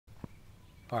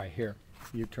All right, here.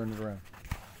 You turn it around.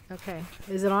 Okay.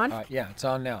 Is it on? Yeah, it's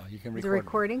on now. You can record. Is it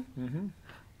recording? Mm-hmm.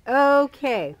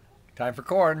 Okay. Time for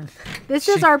corn. This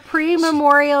is our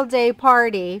pre-Memorial Day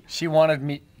party. She wanted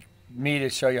me to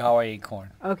show you how I eat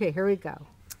corn. Okay, here we go.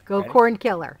 Go Ready? corn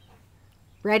killer.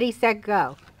 Ready, set,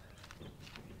 go.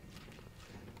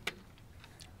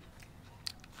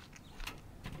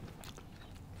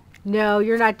 No,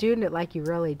 you're not doing it like you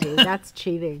really do. That's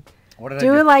cheating. What did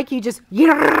Do I it like you just...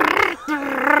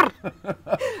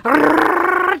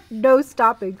 No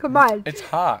stopping. Come on. It's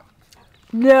hot.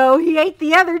 No, he ate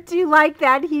the other two like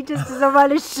that. He just doesn't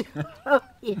want to show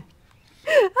you.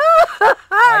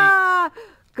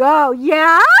 Go.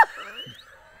 Yeah?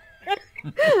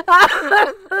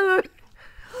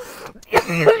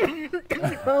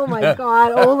 Oh, my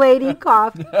God. Old lady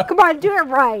cough. Come on, do it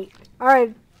right. All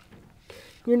right.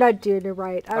 You're not doing it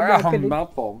right. I'm not going to.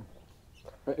 Mouthful.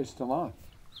 It's still on.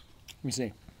 Let me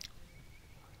see.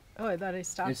 Oh, I thought I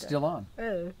stopped It's still on.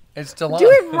 Oh. It's still on. Do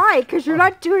it right, because you're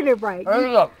not doing it right.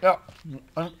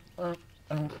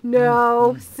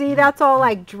 No, see, that's all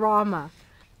like drama.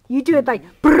 You do it like.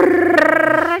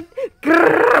 I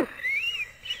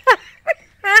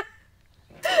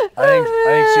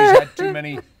think she's had too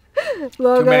many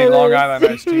Long Island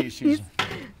iced teas. She's...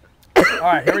 All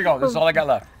right, here we go. This is all I got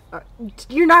left.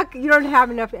 You don't have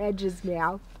enough edges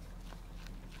now.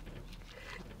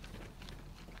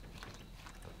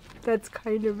 That's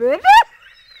kind of it.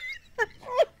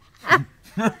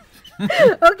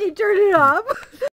 Okay, turn it off.